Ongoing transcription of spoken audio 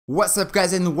What's up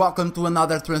guys, and welcome to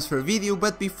another transfer video.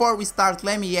 But before we start,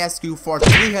 let me ask you for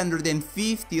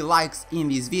 350 likes in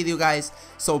this video guys,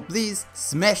 so please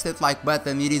smash that like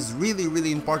button. It is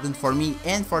really important for me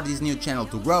and for this new channel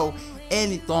to grow,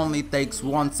 and it only takes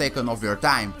 1 second of your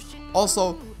time.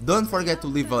 Also, don't forget to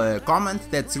leave a comment,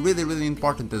 that's really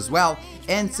important as well,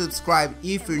 and subscribe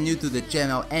if you're new to the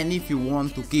channel and if you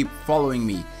want to keep following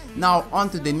me. Now on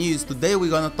to the news. Today we're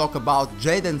gonna talk about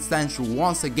Jadon Sancho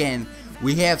once again.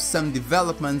 We have some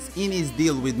developments in his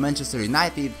deal with Manchester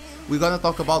United. We're gonna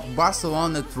talk about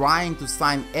Barcelona trying to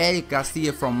sign Eric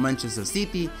Garcia from Manchester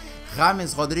City,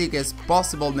 James Rodriguez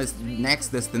possible next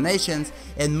destinations,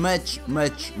 and much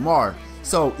more.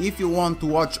 So if you want to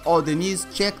watch all the news,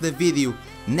 check the video.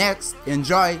 Next,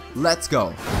 enjoy, let's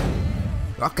go!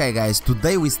 Okay guys,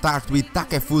 today we start with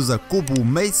Takefusa Kubo,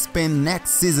 may spend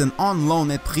next season on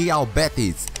loan at Real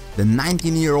Betis. The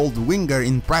 19-year-old winger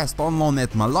impressed on loan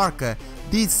at Mallorca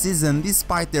this season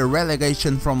despite their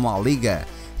relegation from La Liga.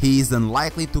 He is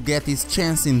unlikely to get his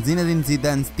chance in Zinedine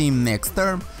Zidane's team next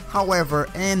term, however,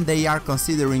 and they are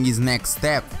considering his next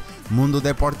step. Mundo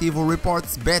Deportivo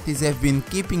reports Betis have been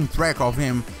keeping track of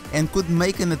him and could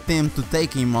make an attempt to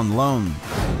take him on loan.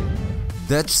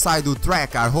 Dutch side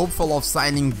Utrecht are hopeful of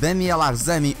signing Daniel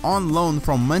Arzani on loan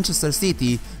from Manchester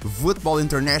City, Football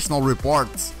International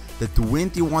reports. The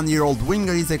 21-year-old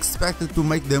winger is expected to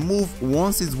make the move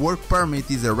once his work permit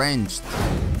is arranged.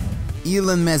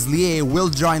 Illan Meslier will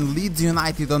join Leeds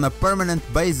United on a permanent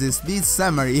basis this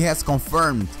summer, he has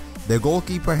confirmed. The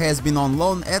goalkeeper has been on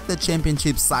loan at the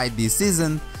Championship side this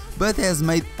season, but has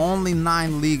made only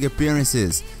 9 league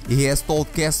appearances. He has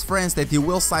told Cast France that he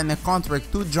will sign a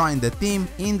contract to join the team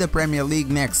in the Premier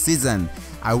League next season.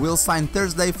 "I will sign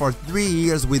Thursday for 3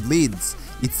 years with Leeds.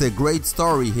 It's a great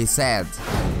story," he said.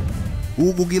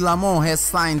 Hugo Guillamon has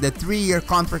signed a 3-year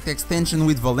contract extension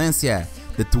with Valencia.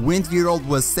 The 20-year-old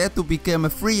was set to become a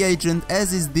free agent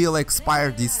as his deal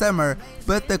expired this summer,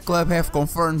 but the club have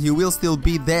confirmed he will still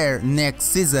be there next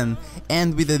season,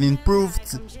 and with an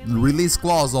improved release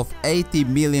clause of 80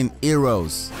 million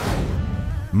euros.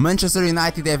 Manchester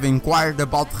United have inquired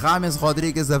about James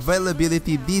Rodriguez's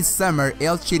availability this summer,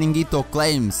 El Chiringuito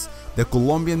claims. The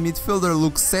Colombian midfielder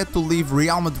looks set to leave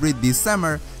Real Madrid this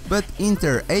summer, but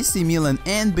Inter, AC Milan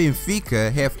and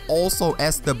Benfica have also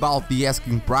asked about the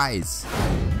asking price.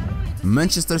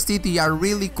 Manchester City are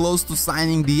really close to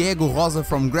signing Diego Rosa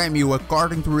from Grêmio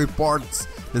according to reports.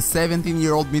 The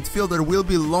 17-year-old midfielder will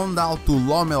be loaned out to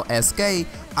Lommel SK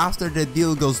after the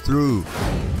deal goes through.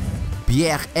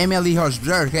 Pierre-Emile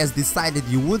Højbjerg has decided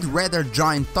he would rather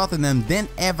join Tottenham than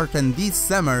Everton this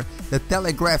summer, the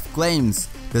Telegraph claims.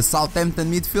 The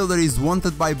Southampton midfielder is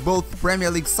wanted by both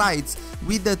Premier League sides,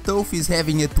 with the Toffees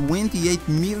having a 28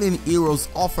 million euros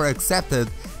offer accepted,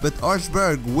 but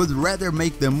Højbjerg would rather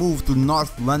make the move to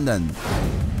North London.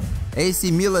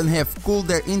 AC Milan have cooled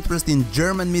their interest in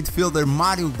German midfielder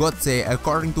Mario Götze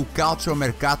according to Calcio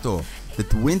Mercato. The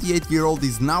 28-year-old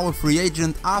is now a free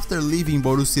agent after leaving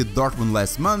Borussia Dortmund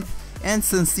last month, and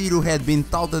San Siro had been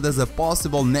touted as a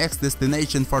possible next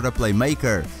destination for the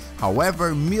playmaker.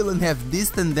 However, Milan have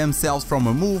distanced themselves from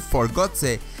a move for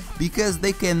Götze because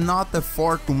they cannot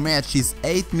afford to match his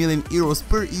 8 million euros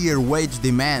per year wage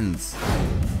demands.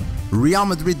 Real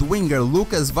Madrid winger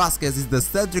Lucas Vazquez is the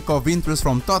subject of interest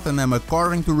from Tottenham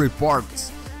according to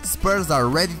reports. Spurs are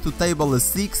ready to table a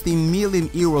 16 million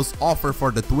euros offer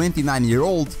for the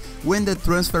 29-year-old when the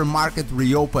transfer market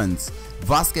reopens.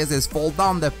 Vazquez has fallen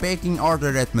down the pecking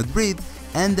order at Madrid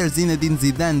under Zinedine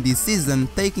Zidane this season,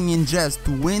 taking in just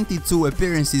 22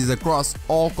 appearances across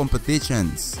all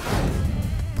competitions.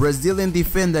 Brazilian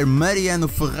defender Mariano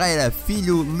Ferreira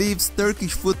Filho leaves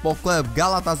Turkish football club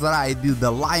Galatasaray, the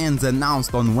Lions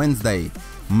announced on Wednesday.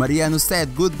 Mariano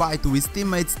said goodbye to his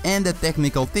teammates and the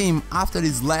technical team after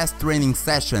his last training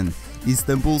session.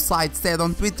 Istanbul side said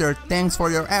on Twitter, "Thanks for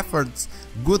your efforts,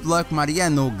 good luck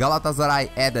Mariano," Galatasaray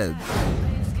added.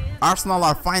 Arsenal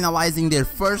are finalizing their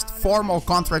first formal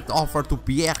contract offer to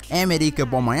Pierre-Emerick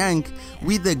Aubameyang,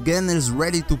 with the Gunners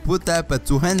ready to put up a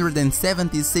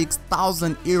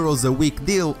 276,000 euros a week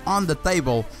deal on the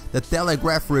table, the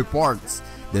Telegraph reports.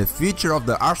 The future of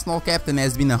the Arsenal captain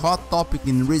has been a hot topic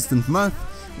in recent months,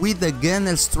 with the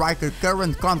Gunners striker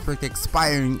current contract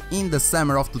expiring in the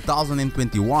summer of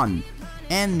 2021.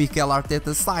 And Mikel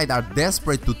Arteta's side are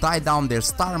desperate to tie down their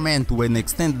star man to an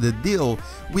extended deal,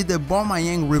 with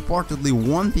Aubameyang reportedly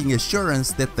wanting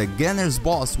assurance that the Gunners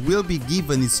boss will be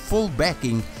given his full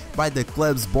backing by the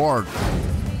club's board.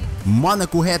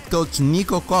 Monaco head coach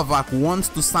Niko Kovac wants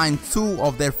to sign two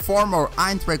of their former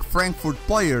Eintracht Frankfurt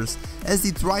players as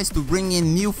he tries to bring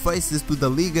in new faces to the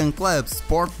league and club,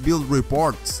 Sport Bild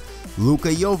reports. Luka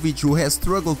Jovic, who has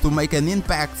struggled to make an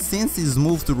impact since his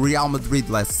move to Real Madrid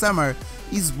last summer,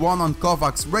 is one on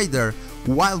Kovac's radar,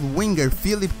 while winger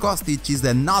Filip Kostic is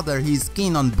another he's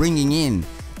keen on bringing in.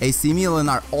 AC Milan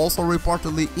are also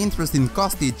reportedly interested in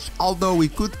Kostic, although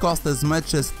it could cost as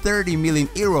much as 30 million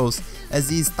euros as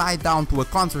he is tied down to a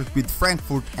contract with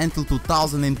Frankfurt until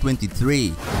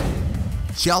 2023.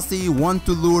 Chelsea want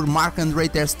to lure Marc-Andre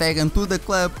Ter Stegen to the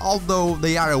club, although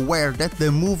they are aware that the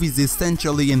move is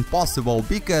essentially impossible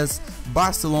because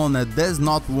Barcelona does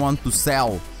not want to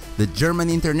sell. The German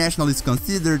international is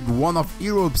considered one of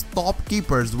Europe's top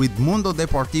keepers, with Mundo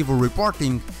Deportivo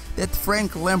reporting that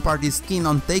Frank Lampard is keen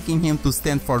on taking him to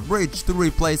Stamford Bridge to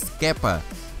replace Kepa.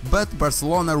 But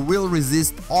Barcelona will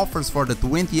resist offers for the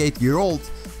 28-year-old,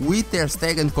 with Ter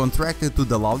Stegen contracted to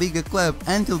the La Liga club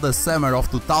until the summer of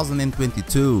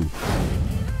 2022.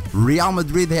 Real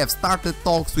Madrid have started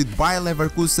talks with Bayer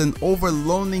Leverkusen over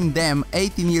loaning them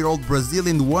 18-year-old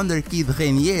Brazilian wonderkid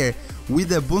Renier, with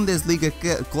the Bundesliga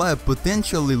club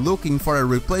potentially looking for a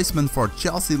replacement for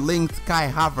Chelsea-linked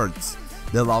Kai Havertz.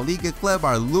 The La Liga club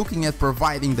are looking at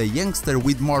providing the youngster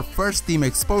with more first-team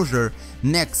exposure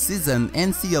next season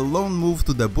and see a loan move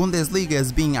to the Bundesliga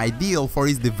as being ideal for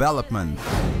his development.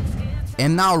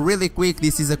 And now really quick,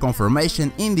 this is a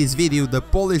confirmation. In this video, the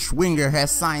Polish winger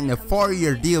has signed a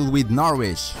 4-year deal with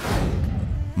Norwich.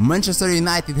 Manchester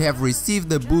United have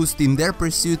received a boost in their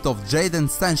pursuit of Jadon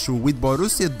Sancho, with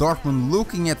Borussia Dortmund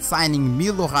looking at signing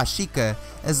Milo Rashica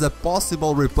as a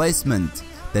possible replacement.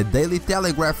 The Daily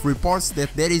Telegraph reports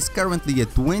that there is currently a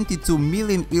 22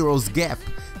 million euros gap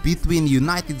between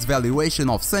United's valuation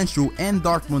of Sancho and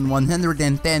Dortmund's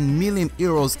 110 million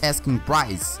euros asking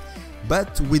price.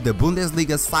 But with the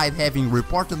Bundesliga side having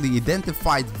reportedly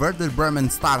identified Werder Bremen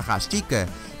star Rashica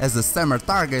as a summer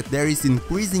target, there is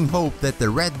increasing hope that the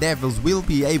Red Devils will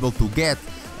be able to get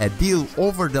a deal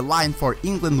over the line for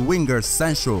England winger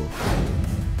Sancho.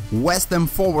 West Ham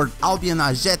forward Albion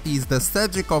Ajeti is the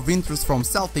subject of interest from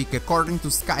Celtic, according to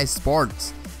Sky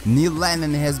Sports. Neil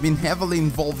Lennon has been heavily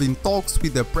involved in talks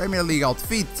with the Premier League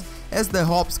outfit as the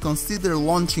Hawks consider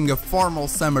launching a formal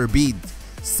summer bid.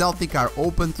 Celtic are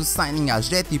open to signing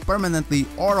Ajeti permanently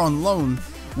or on loan,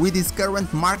 with his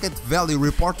current market value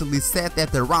reportedly set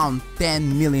at around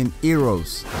 10 million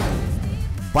euros.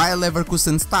 Bayer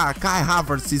Leverkusen star Kai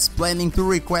Havertz is planning to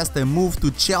request a move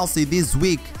to Chelsea this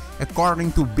week,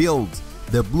 according to Bild.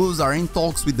 The Blues are in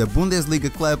talks with the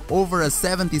Bundesliga club over a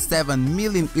 77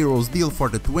 million euros deal for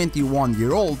the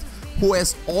 21-year-old, who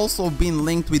has also been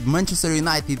linked with Manchester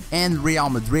United and Real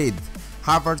Madrid.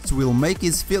 Havertz will make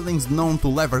his feelings known to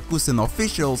Leverkusen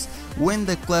officials when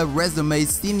the club resumes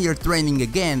senior training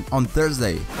again on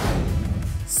Thursday.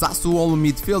 Sassuolo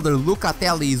midfielder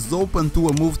Locatelli is open to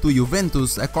a move to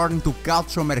Juventus, according to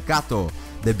Calciomercato.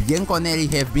 The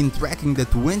Bianconeri have been tracking the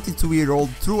 22-year-old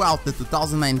throughout the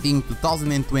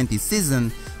 2019-2020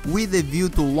 season, with a view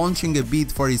to launching a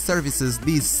bid for his services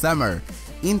this summer.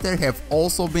 Inter have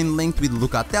also been linked with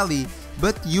Locatelli,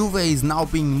 but Juve is now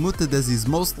being mooted as his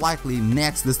most likely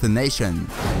next destination.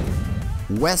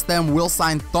 West Ham will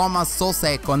sign Thomas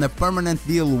Soucek on a permanent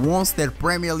deal once their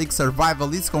Premier League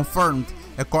survival is confirmed,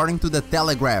 according to the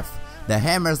Telegraph. The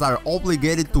Hammers are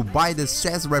obligated to buy the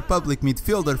Czech Republic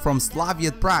midfielder from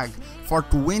Slavia Prague for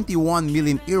 21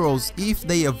 million euros if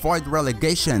they avoid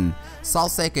relegation.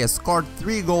 Soucek has scored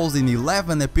 3 goals in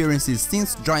 11 appearances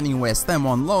since joining West Ham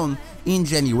on loan in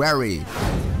January.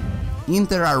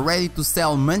 Inter are ready to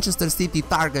sell Manchester City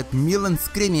target Milan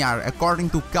Skriniar,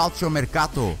 according to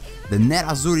Calciomercato. The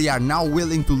Nerazzurri are now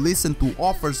willing to listen to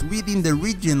offers within the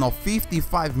region of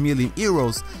 55 million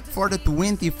euros for the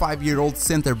 25-year-old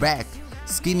centre-back.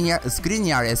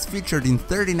 Skriniar has featured in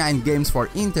 39 games for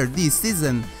Inter this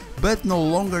season, but no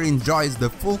longer enjoys the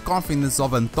full confidence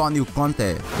of Antonio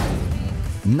Conte.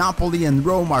 Napoli and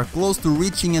Rome are close to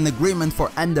reaching an agreement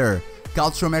for Under.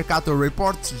 Calciomercato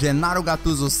reports Gennaro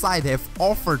Gattuso's side have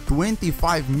offered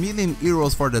 25 million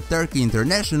euros for the Turkey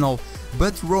international,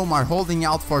 but Rome are holding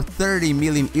out for 30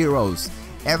 million euros.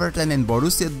 Everton and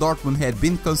Borussia Dortmund had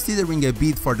been considering a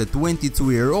bid for the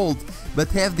 22-year-old, but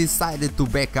have decided to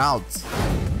back out.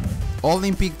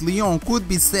 Olympique Lyon could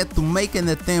be set to make an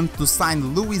attempt to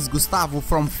sign Luis Gustavo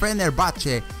from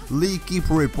Fenerbahce, L'Equipe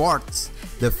reports.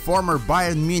 The former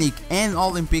Bayern Munich and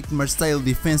Olympique Marseille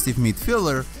defensive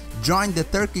midfielder joined the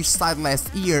Turkish side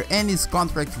last year and his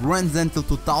contract runs until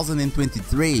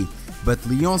 2023, but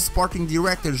Lyon sporting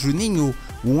director Juninho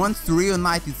who wants to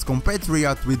reunite its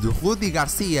compatriot with Rudi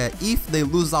Garcia if they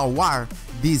lose Aouar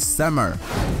this summer.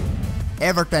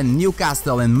 Everton,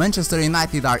 Newcastle and Manchester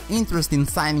United are interested in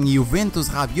signing Juventus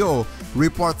Rabiot,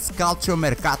 reports Calcio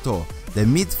Mercato. The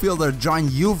midfielder joined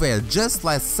Juve just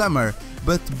last summer,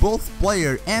 but both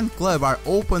player and club are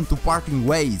open to parting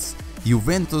ways.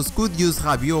 Juventus could use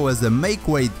Rabiot as a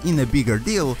make-weight in a bigger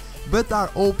deal, but are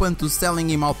open to selling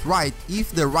him outright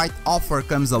if the right offer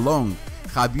comes along.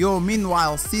 Rabiot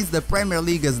meanwhile sees the Premier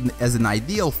League as an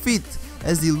ideal fit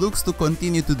as he looks to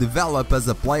continue to develop as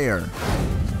a player.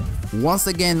 Once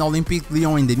again, Olympique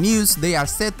Lyon in the news. They are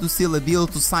set to seal a deal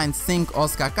to sign Cenk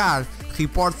Özkakar,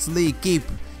 reports L'Equipe.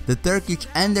 The Turkish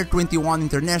under-21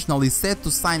 international is set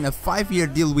to sign a 5-year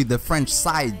deal with the French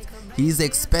side. He is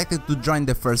expected to join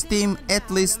the first team,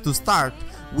 at least to start,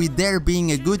 with there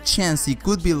being a good chance he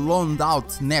could be loaned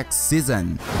out next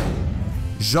season.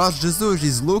 Jorge Jesus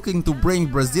is looking to bring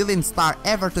Brazilian star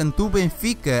Everton to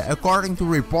Benfica, according to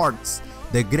reports.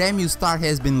 The Grêmio star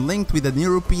has been linked with an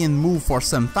European move for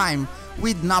some time,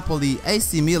 with Napoli,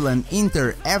 AC Milan,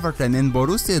 Inter, Everton and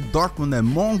Borussia Dortmund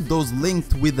among those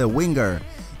linked with the winger.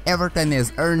 Everton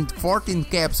has earned 14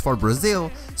 caps for Brazil,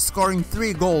 scoring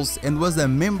 3 goals and was a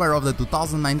member of the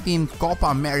 2019 Copa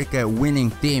America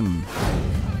winning team.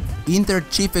 Inter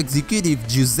chief executive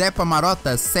Giuseppe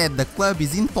Marotta said the club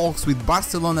is in talks with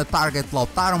Barcelona target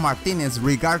Lautaro Martinez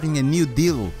regarding a new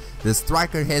deal. The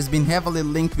striker has been heavily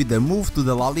linked with the move to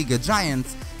the La Liga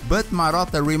giants, but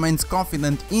Marotta remains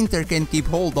confident Inter can keep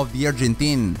hold of the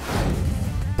Argentine.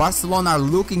 Barcelona are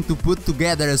looking to put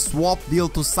together a swap deal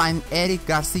to sign Eric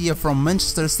Garcia from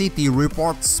Manchester City,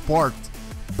 reports Sport.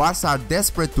 Barca are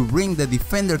desperate to bring the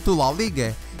defender to La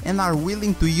Liga and are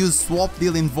willing to use swap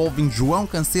deal involving João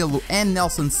Cancelo and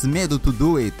Nelson Semedo to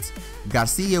do it.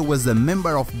 Garcia was a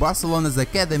member of Barcelona's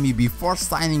academy before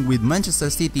signing with Manchester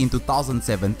City in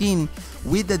 2017,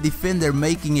 with the defender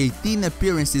making 18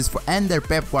 appearances for under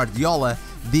Pep Guardiola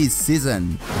this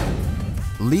season.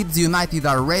 Leeds United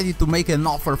are ready to make an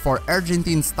offer for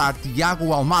Argentine star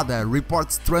Thiago Almada,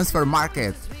 reports Transfer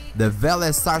Market. The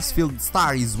Vélez Sarsfield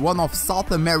star is one of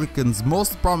South America's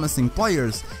most promising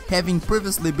players, having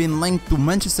previously been linked to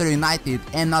Manchester United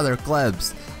and other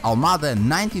clubs. Almada,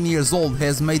 19 years old,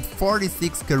 has made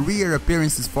 46 career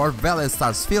appearances for Vélez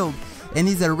Sarsfield and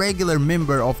is a regular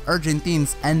member of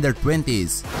Argentine's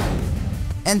under-20s.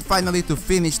 And finally, to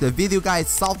finish the video guys,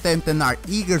 Southampton are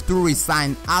eager to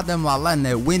re-sign Adam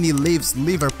Lallana when he leaves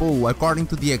Liverpool, according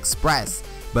to The Express.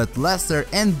 But Leicester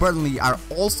and Burnley are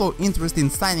also interested in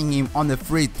signing him on a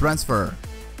free transfer.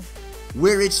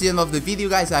 We reached the end of the video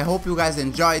guys, I hope you guys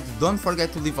enjoyed. Don't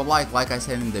forget to leave a like I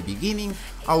said in the beginning.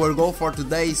 Our goal for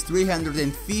today is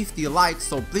 350 likes,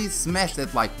 so please smash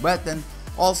that like button.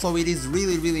 Also, it is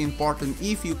really important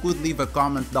if you could leave a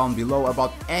comment down below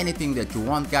about anything that you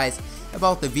want guys,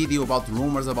 about the video, about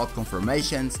rumors, about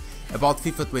confirmations, about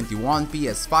FIFA 21,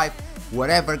 PS5,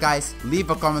 whatever guys, leave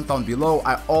a comment down below.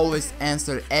 I always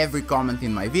answer every comment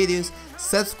in my videos.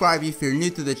 Subscribe if you're new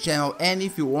to the channel, and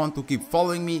if you want to keep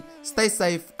following me, stay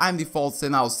safe, I'm Defaults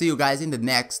and I'll see you guys in the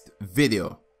next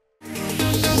video.